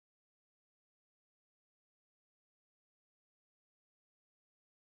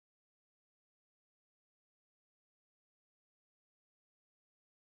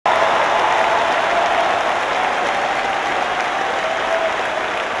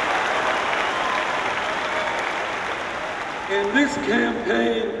And this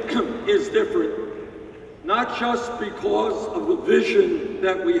campaign is different, not just because of the vision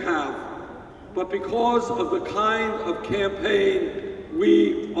that we have, but because of the kind of campaign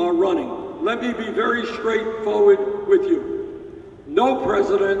we are running. Let me be very straightforward with you. No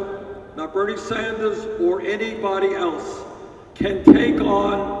president, not Bernie Sanders or anybody else, can take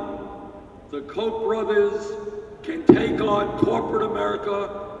on the Koch brothers, can take on corporate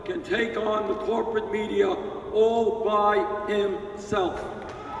America, can take on the corporate media all by himself.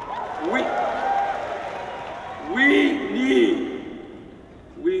 We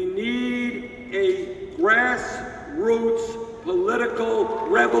need a grassroots political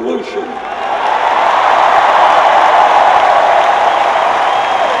revolution.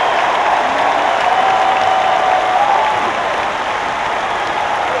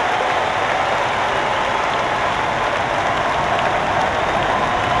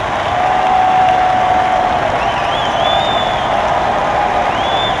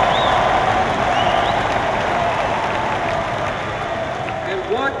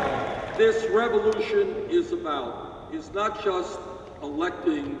 This revolution is about is not just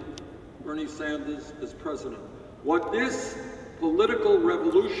electing Bernie Sanders as president. What this political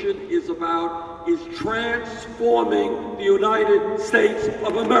revolution is about is transforming the United States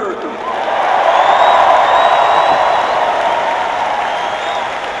of America.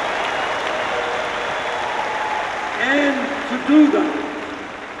 And to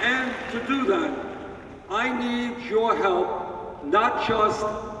do that, I need your help, not just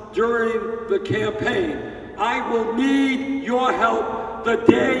during the campaign. I will need your help the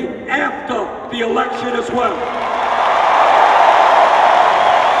day after the election as well.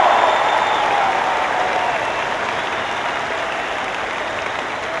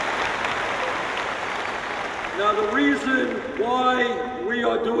 Now, the reason why we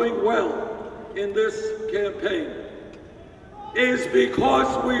are doing well in this campaign is because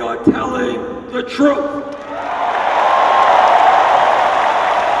we are telling the truth.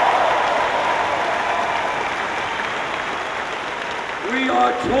 We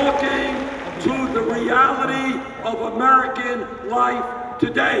are talking to the reality of American life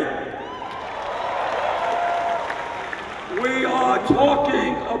today. We are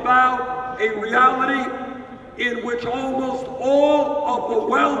talking about a reality in which almost all of the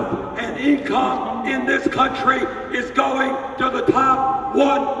wealth and income in this country is going to the top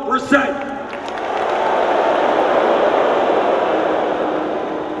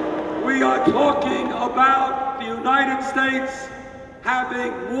 1%. We are talking about the United States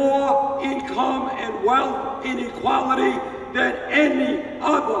having more income and wealth inequality than any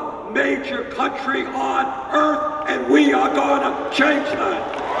other major country on earth, and we are going to change that.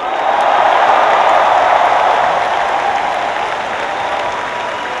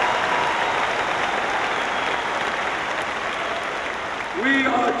 We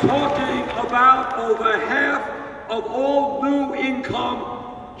are talking about over half of all new income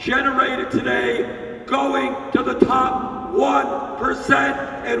generated today going to the top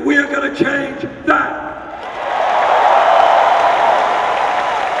 1%, and we are going to change that.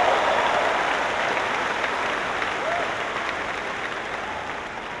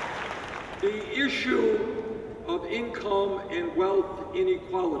 The issue of income and wealth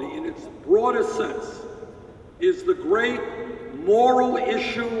inequality in its broadest sense is the great moral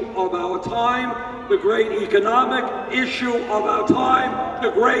issue of our time, the great economic issue of our time,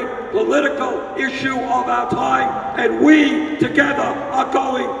 the great political issue of our time, and we together are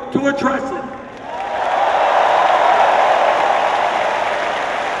going to address it.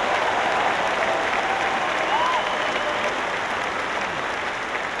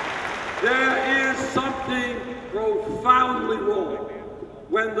 There is something profoundly wrong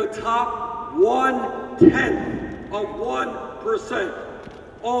when the top 1/10 of 1%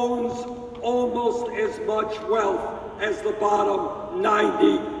 owns almost as much wealth as the bottom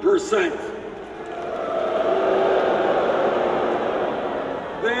 90%.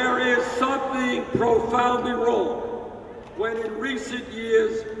 There is something profoundly wrong when in recent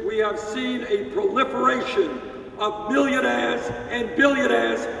years we have seen a proliferation of millionaires and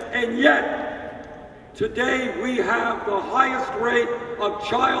billionaires, and yet today we have the highest rate of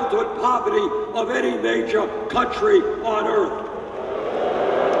childhood poverty of any major country on earth.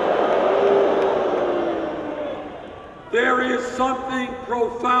 There is something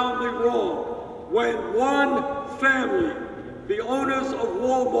profoundly wrong when one family, the owners of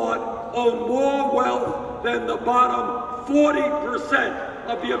Walmart, own more wealth than the bottom 40%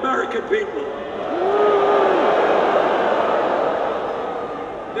 of the American people.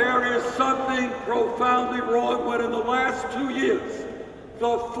 There is something profoundly wrong when in the last 2 years,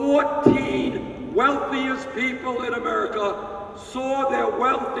 the 14 wealthiest people in America saw their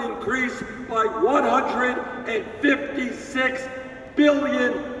wealth increase by $156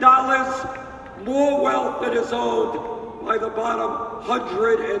 billion, more wealth than is owned by the bottom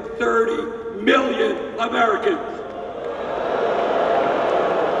 130 million Americans.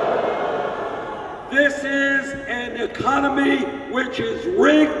 This is an economy which is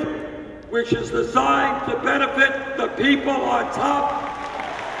rigged, which is designed to benefit the people on top.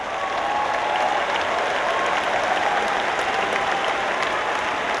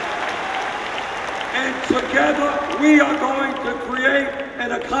 And together we are going to create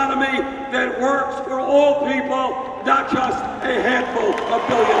an economy that works for all people, not just a handful of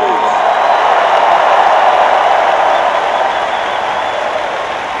billionaires.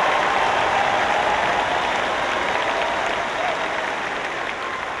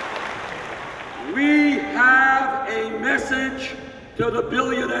 We have a message to the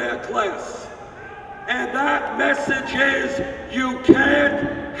billionaire class, and that message is you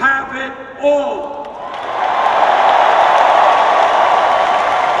can't have it all.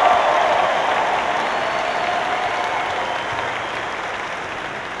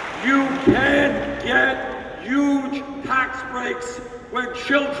 You can't get huge tax breaks when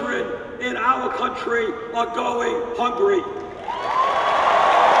children in our country are going hungry.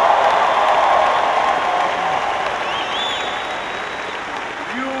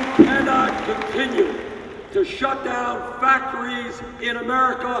 You cannot continue to shut down factories in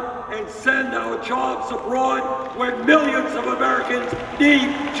America and send our jobs abroad when millions of Americans need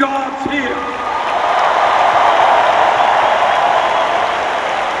jobs here.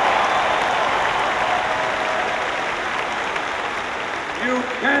 You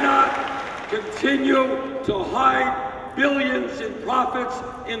cannot continue to hide billions in profits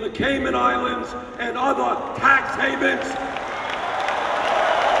in the Cayman Islands and other tax havens.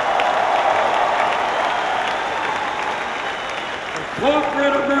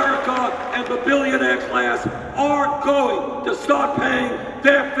 Corporate America and the billionaire class are going to start paying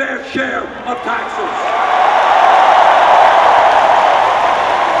their fair share of taxes.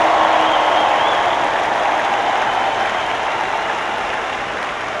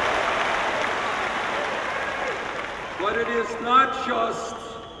 But it is not just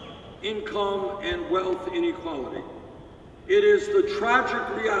income and wealth inequality. It is the tragic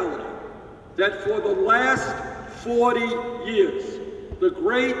reality that for the last 40 years, the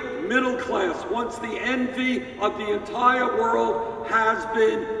great middle class, once the envy of the entire world, has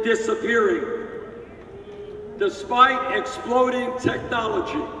been disappearing. Despite exploding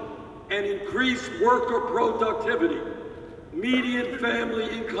technology and increased worker productivity, median family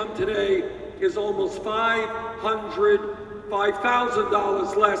income today is almost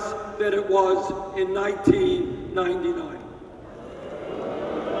 $5,000 less than it was in 1999.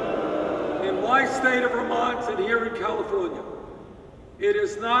 In my state of Vermont and here in California, it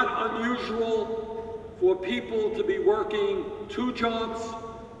is not unusual for people to be working 2 jobs,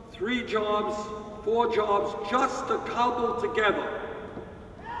 3 jobs, 4 jobs, just to cobble together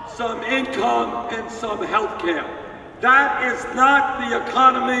some income and some health care. That is not the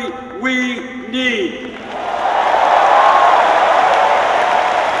economy we need.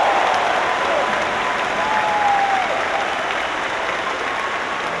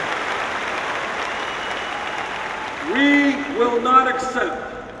 We will not accept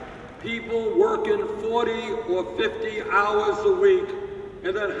people working 40 or 50 hours a week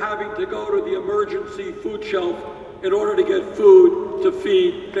and then having to go to the emergency food shelf in order to get food to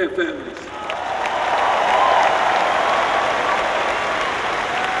feed their families.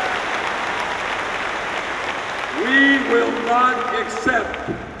 We will not accept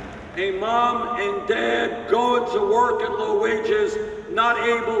a mom and dad going to work at low wages, not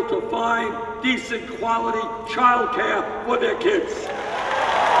able to find decent quality childcare for their kids.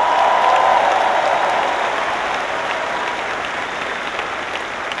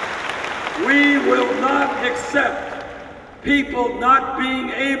 We will not accept people not being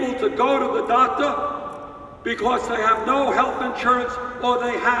able to go to the doctor because they have no health insurance or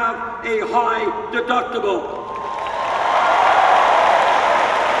they have a high deductible.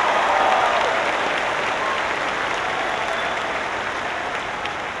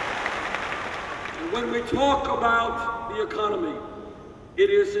 When we talk about the economy, it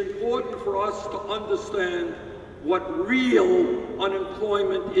is important for us to understand what real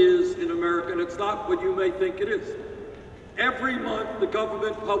unemployment is in America, and it's not what you may think it is. Every month, the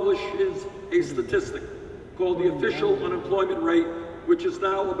government publishes a statistic called the official unemployment rate, which is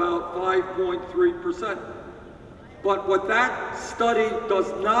now about 5.3%. But what that study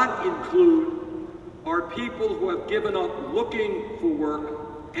does not include are people who have given up looking for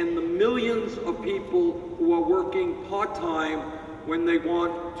work and the millions of people who are working part-time when they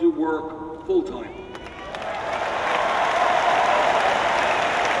want to work full-time.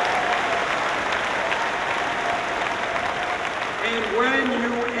 And when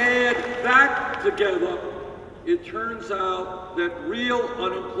you add that together, it turns out that real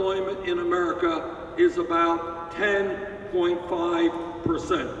unemployment in America is about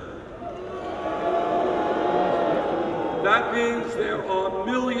 10.5%. That means there are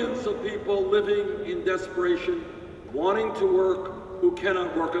millions of people living in desperation, wanting to work, who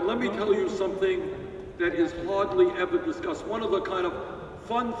cannot work. And let me tell you something that is hardly ever discussed. One of the kind of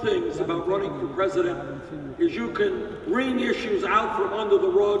fun things about running for president is you can wring issues out from under the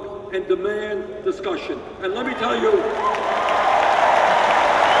rug and demand discussion. And let me tell you,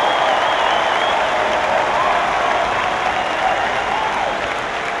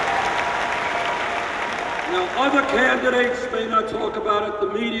 now other candidates may not talk about it, the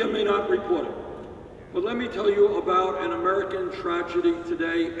media may not report it. But let me tell you about an American tragedy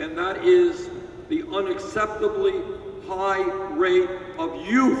today, and that is the unacceptably high rate of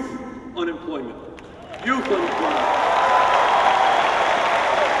youth unemployment. Youth unemployment.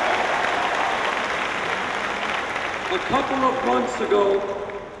 A couple of months ago,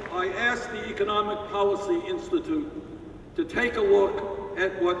 I asked the Economic Policy Institute to take a look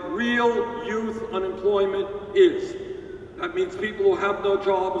at what real youth unemployment is. That means people who have no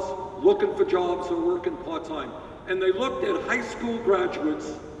jobs, looking for jobs, or working part-time. And they looked at high school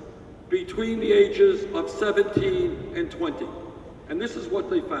graduates between the ages of 17 and 20. And this is what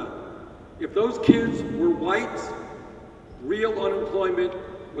they found. If those kids were white, real unemployment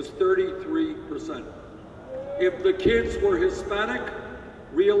was 33%. If the kids were Hispanic,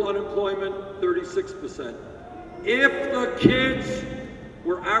 real unemployment, 36%. If the kids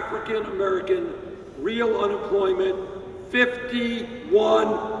were African American, real unemployment,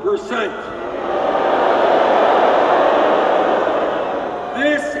 51%.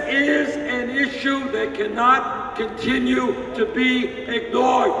 This is an issue that cannot continue to be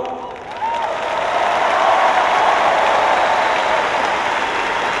ignored.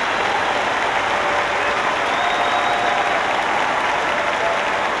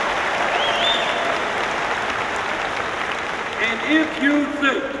 And if you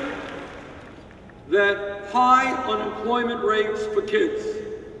think that high unemployment rates for kids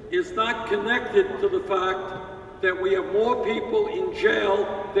is not connected to the fact that we have more people in jail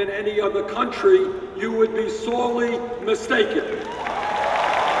than any other country, you would be sorely mistaken.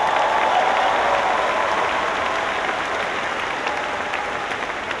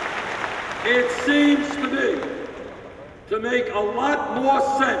 It seems to me to make a lot more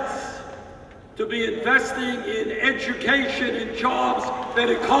sense to be investing in education and jobs than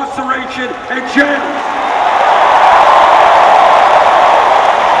incarceration and jails.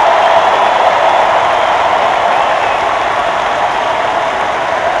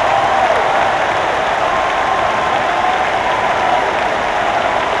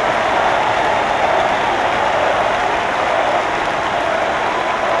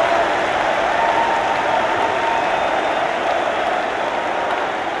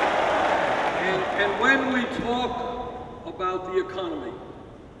 And when we talk about the economy,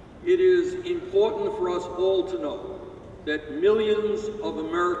 it is important for us all to know that millions of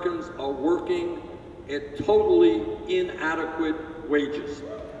Americans are working at totally inadequate wages.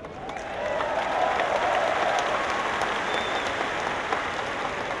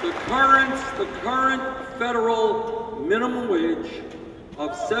 The current federal minimum wage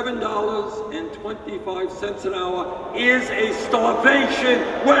of $7.25 an hour is a starvation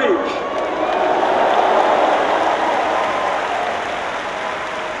wage.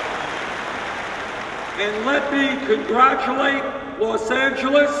 And let me congratulate Los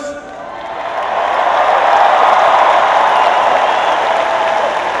Angeles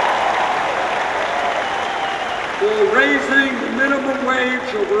for raising the minimum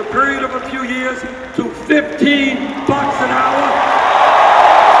wage over a period of a few years to $15 an hour.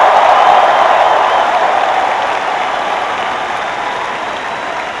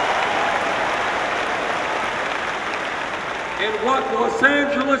 And what Los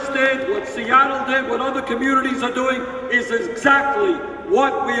Angeles did, what Seattle did, what other communities are doing is exactly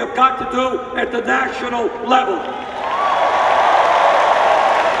what we have got to do at the national level.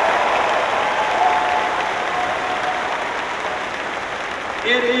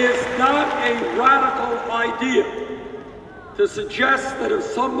 It is not a radical idea to suggest that if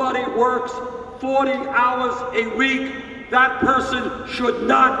somebody works 40 hours a week, that person should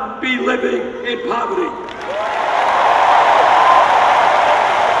not be living in poverty.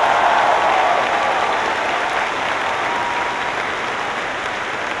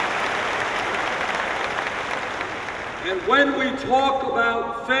 And when we talk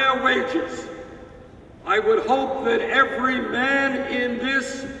about fair wages, I would hope that every man in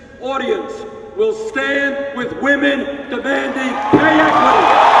this audience will stand with women demanding pay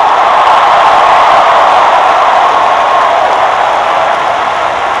equity.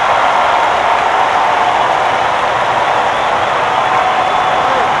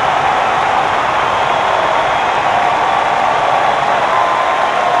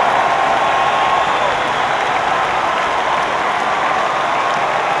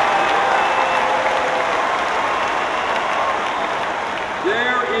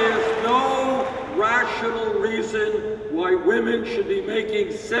 Why women should be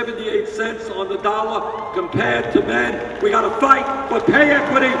making 78 cents on the dollar compared to men. We got to fight for pay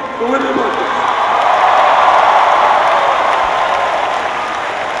equity for women workers.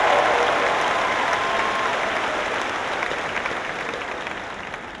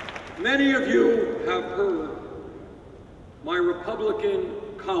 Many of you have heard my Republican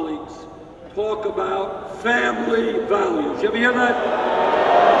colleagues talk about family values. You ever hear that?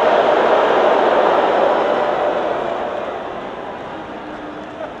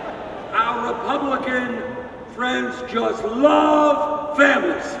 Republican friends just love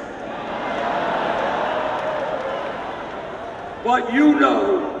families. But you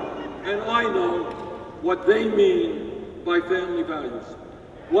know, and I know, what they mean by family values.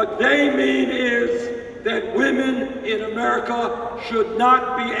 What they mean is that women in America should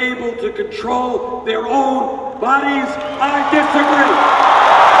not be able to control their own bodies. I disagree.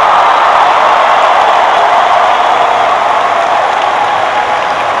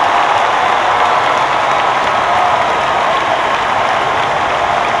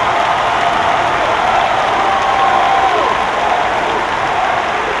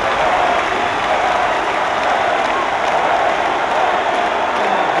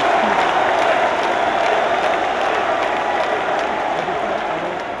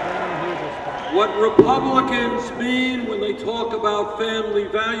 What Republicans mean when they talk about family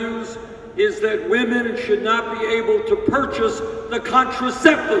values is that women should not be able to purchase the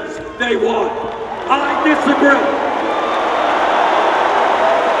contraceptives they want. I disagree.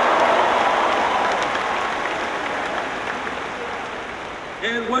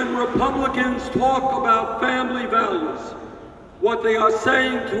 And when Republicans talk about family values, what they are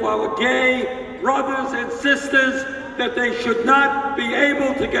saying to our gay brothers and sisters that they should not be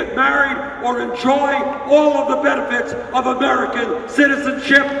able to get married or enjoy all of the benefits of American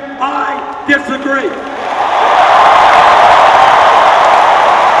citizenship. I disagree.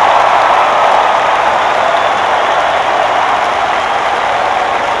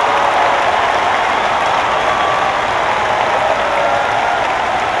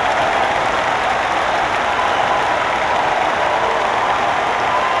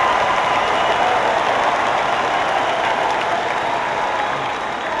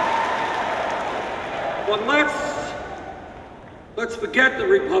 But let's forget the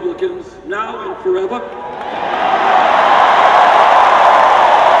Republicans now and forever.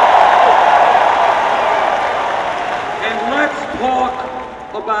 And let's talk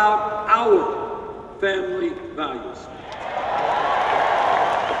about our family values.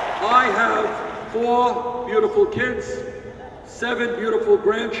 I have 4 beautiful kids, 7 beautiful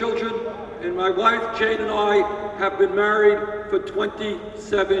grandchildren, and my wife Jane and I have been married for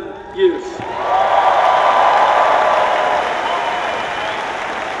 27 years.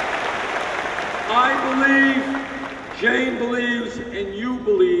 I believe, Jane believes, and you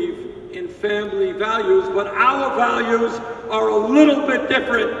believe in family values, but our values are a little bit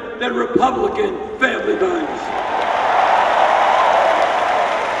different than Republican family values.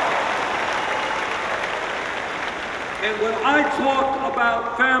 And when I talk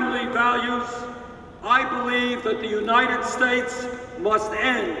about family values, I believe that the United States must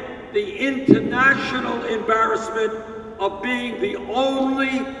end the international embarrassment of being the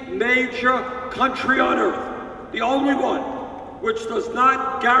only major country on earth, the only one, which does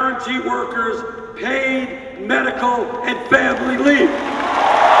not guarantee workers paid medical and family leave.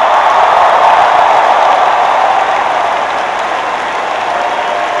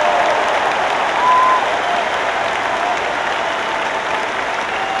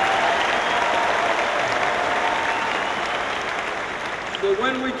 So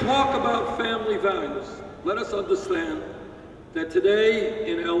when we talk about family values, let us understand that today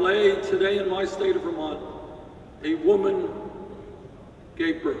in LA, today in my state of Vermont, a woman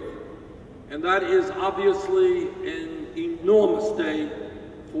gave birth. And that is obviously an enormous day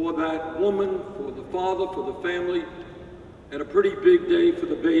for that woman, for the father, for the family, and a pretty big day for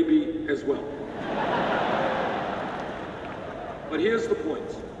the baby as well. But here's the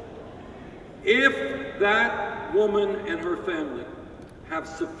point. If that woman and her family have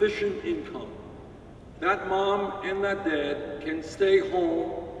sufficient income, that mom and that dad can stay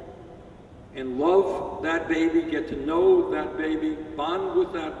home and love that baby, get to know that baby, bond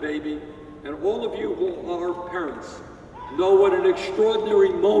with that baby, and all of you who are parents know what an extraordinary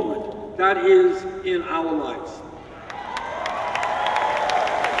moment that is in our lives.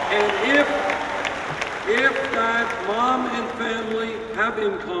 And if that mom and family have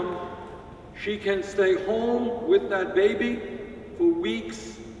income, she can stay home with that baby for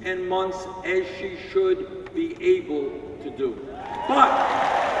weeks and months, as she should be able to do. But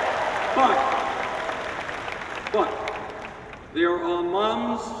there are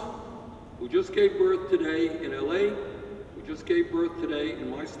moms who just gave birth today in LA, who just gave birth today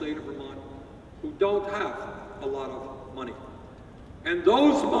in my state of Vermont, who don't have a lot of money. And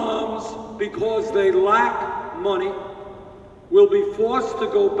those moms, because they lack money, will be forced to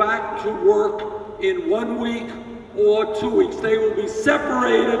go back to work in 1 week or 2 weeks. They will be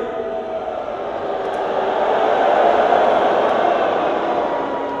separated.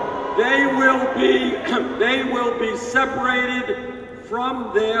 They will be separated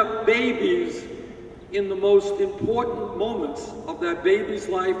from their babies in the most important moments of that baby's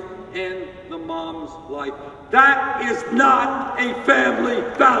life and the mom's life. That is not a family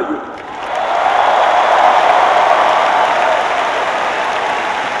value.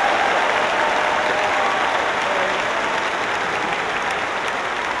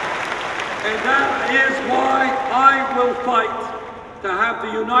 And that is why I will fight to have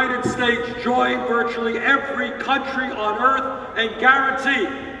the United States join virtually every country on earth and guarantee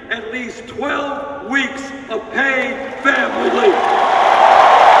at least 12 weeks of paid family leave.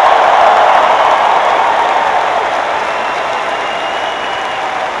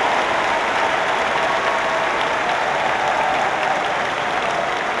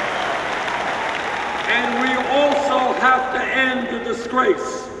 And we also have to end the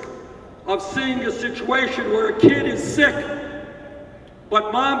disgrace of seeing a situation where a kid is sick,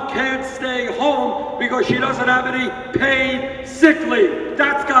 but mom can't stay home because she doesn't have any paid sick leave.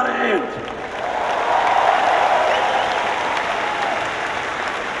 That's got to end.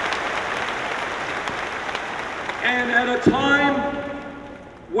 And at a time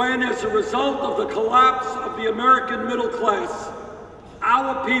when, as a result of the collapse of the American middle class,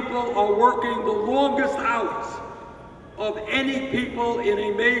 our people are working the longest hours of any people in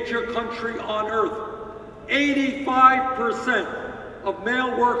a major country on earth. 85% of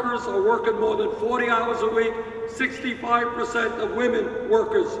male workers are working more than 40 hours a week. 65% of women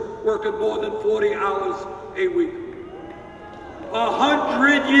workers working more than 40 hours a week.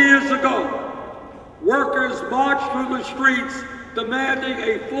 100 years ago, workers marched through the streets demanding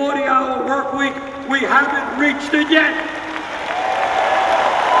a 40-hour work week. We haven't reached it yet.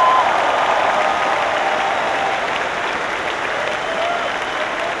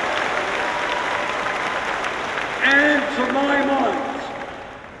 And to my mind,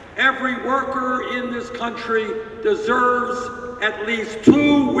 every worker in this country deserves at least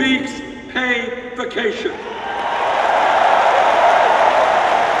 2 weeks paid vacation.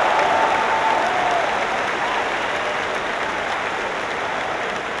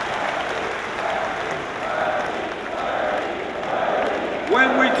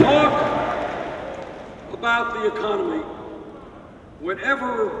 When we talk about the economy,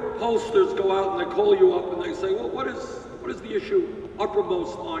 whenever pollsters go out and they call you up and they say, well, what is the issue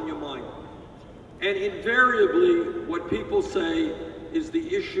uppermost on your mind? And invariably, what people say is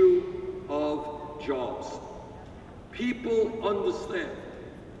the issue of jobs. People understand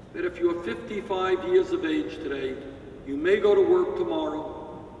that if you're 55 years of age today, you may go to work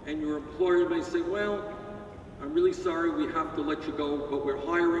tomorrow, and your employer may say, well, I'm really sorry, we have to let you go, but we're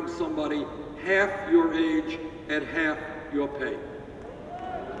hiring somebody half your age at half your pay.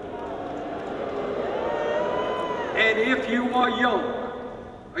 And if you are young,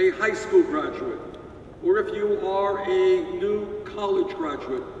 a high school graduate, or if you are a new college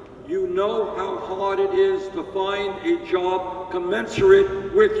graduate, you know how hard it is to find a job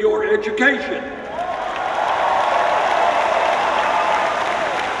commensurate with your education.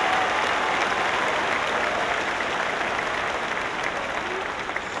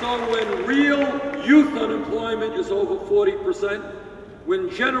 So when real youth unemployment is over 40%, when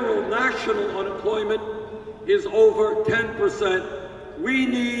general national unemployment is over 10%, we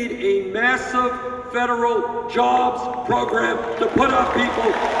need a massive federal jobs program to put our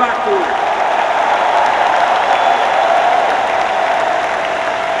people back to work.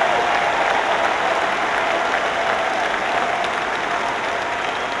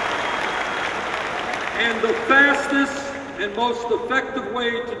 And the fastest and most effective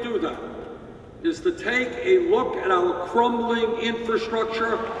way to do that is to take a look at our crumbling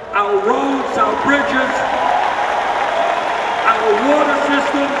infrastructure, our roads, our bridges, our water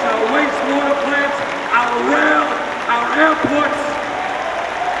systems, our wastewater plants, our rail, our airports.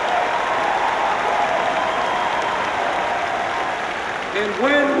 And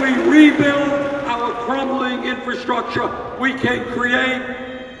when we rebuild our crumbling infrastructure, we can create,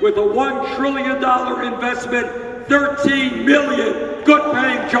 with a $1 trillion investment, 13 million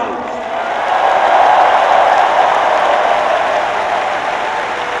good-paying jobs.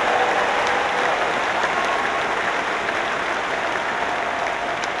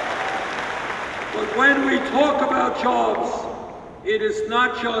 But when we talk about jobs, it is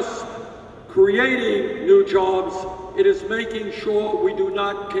not just creating new jobs, it is making sure we do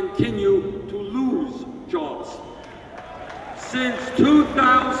not continue to lose jobs. Since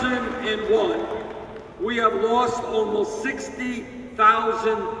 2001, we have lost almost 60,000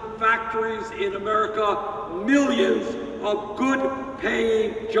 factories in America, millions of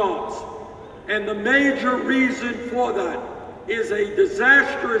good-paying jobs. And the major reason for that is a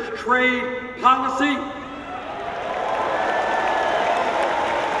disastrous trade policy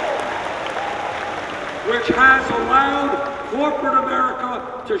which has allowed corporate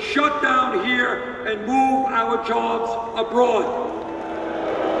America to shut down here and move our jobs abroad.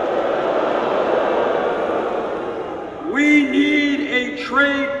 We need a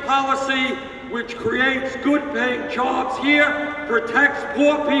trade policy which creates good-paying jobs here, protects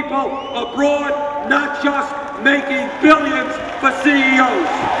poor people abroad, not just making billions for CEOs.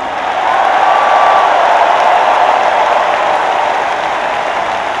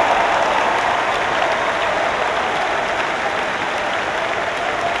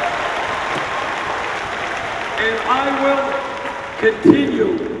 And I will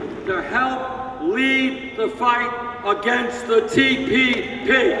continue to help lead the fight against the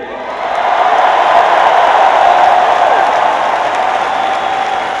TPP.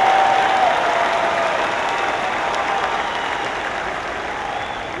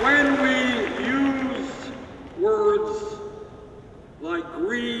 When we use words like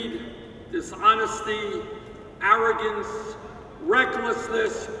greed, dishonesty, arrogance,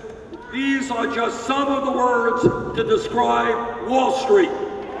 recklessness, these are just some of the words to describe Wall Street.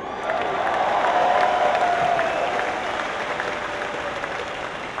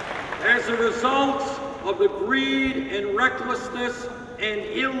 As a result of the greed and recklessness and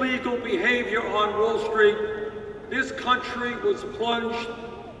illegal behavior on Wall Street, this country was plunged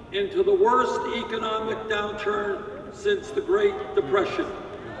into the worst economic downturn since the Great Depression.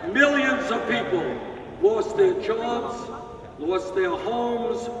 Millions of people lost their jobs, lost their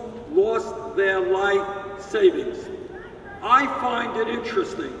homes, lost their life savings. I find it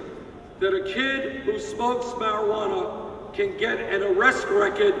interesting that a kid who smokes marijuana can get an arrest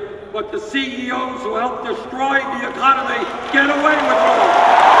record, but the CEOs who help destroy the economy get away with it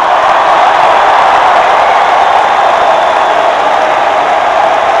all.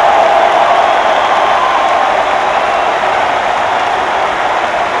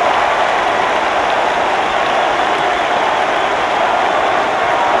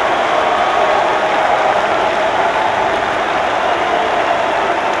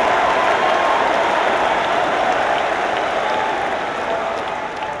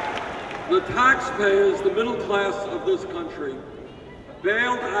 The taxpayers, the middle class of this country,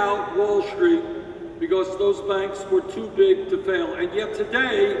 bailed out Wall Street because those banks were too big to fail. And yet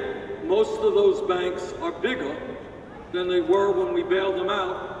today, most of those banks are bigger than they were when we bailed them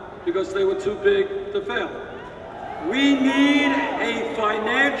out because they were too big to fail. We need a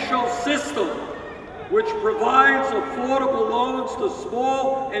financial system which provides affordable loans to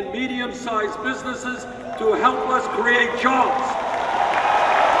small and medium-sized businesses to help us create jobs.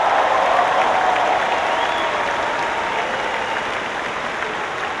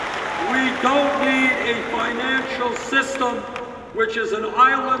 We don't need a financial system which is an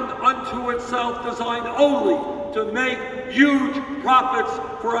island unto itself designed only to make huge profits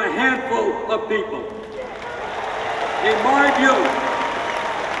for a handful of people. In my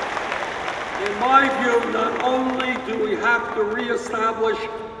view, not only do we have to reestablish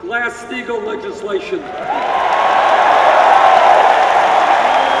Glass-Steagall legislation,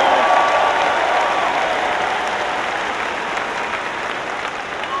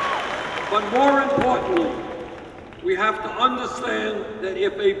 but more importantly, we have to understand that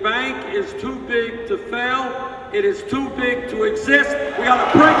if a bank is too big to fail, it is too big to exist. We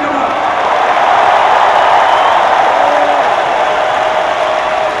got to break it up.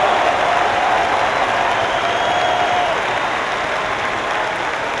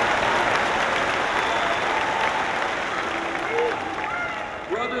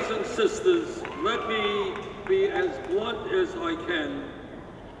 Brothers and sisters, let me be as blunt as I can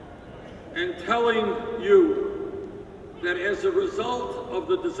in telling you that as a result of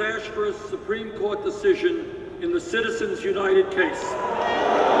the disastrous Supreme Court decision in the Citizens United case,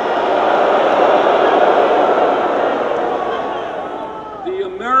 the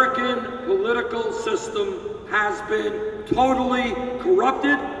American political system has been totally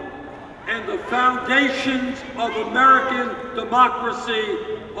corrupted, and the foundations of American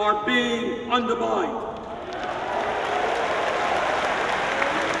democracy are being undermined.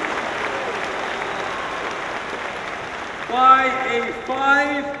 By a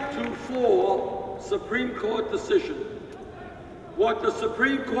 5-4 Supreme Court decision, what the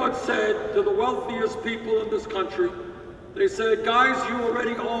Supreme Court said to the wealthiest people in this country, they said, guys, you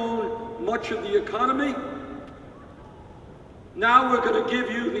already own much of the economy. Now we're going to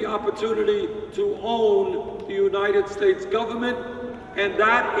give you the opportunity to own the United States government, and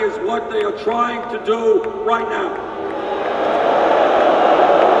that is what they are trying to do right now.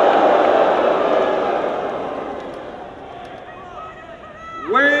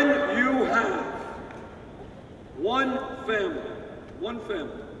 When you have one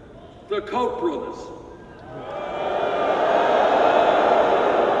family, the Koch brothers,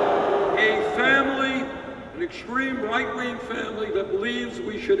 a family, an extreme right-wing family that believes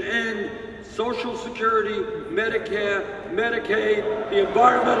we should end Social Security, Medicare, Medicaid, the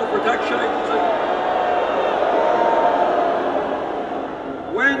Environmental Protection Agency.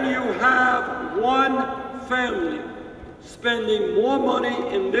 When you have one family spending more money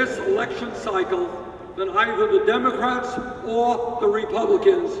in this election cycle than either the Democrats or the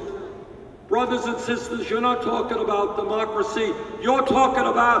Republicans, brothers and sisters, you're not talking about democracy, you're talking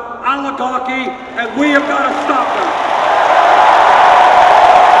about oligarchy, and we have got to stop that.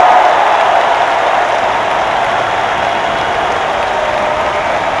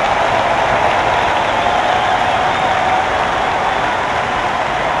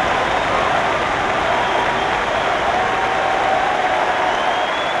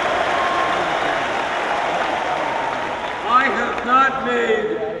 I have not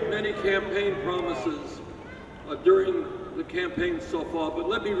made many campaign promises during the campaign so far, but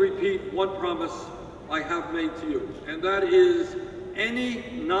let me repeat one promise I have made to you, and that is any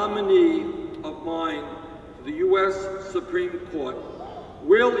nominee of mine to the U.S. Supreme Court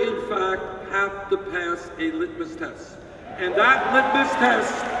will in fact have to pass a litmus test. And that litmus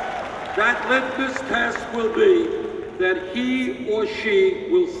test will be that he or she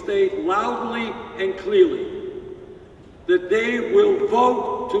will state loudly and clearly that they will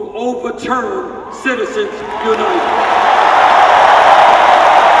vote to overturn Citizens United.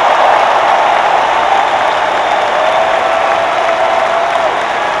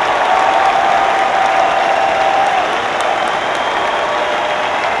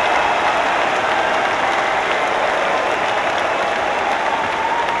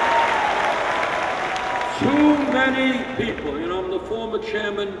 Too many people, you know, I'm the former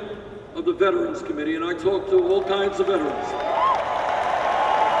chairman of the Veterans Committee, and I talk to all kinds of veterans.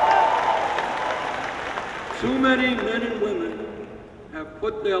 Too many men and women have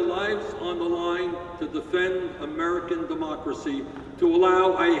put their lives on the line to defend American democracy, to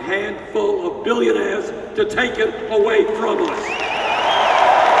allow a handful of billionaires to take it away from us.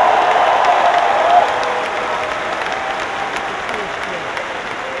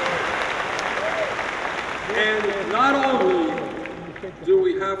 And not only do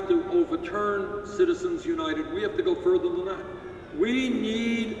we have to overturn Citizens United, we have to go further than that. We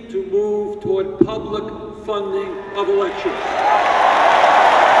need to move toward public funding of elections.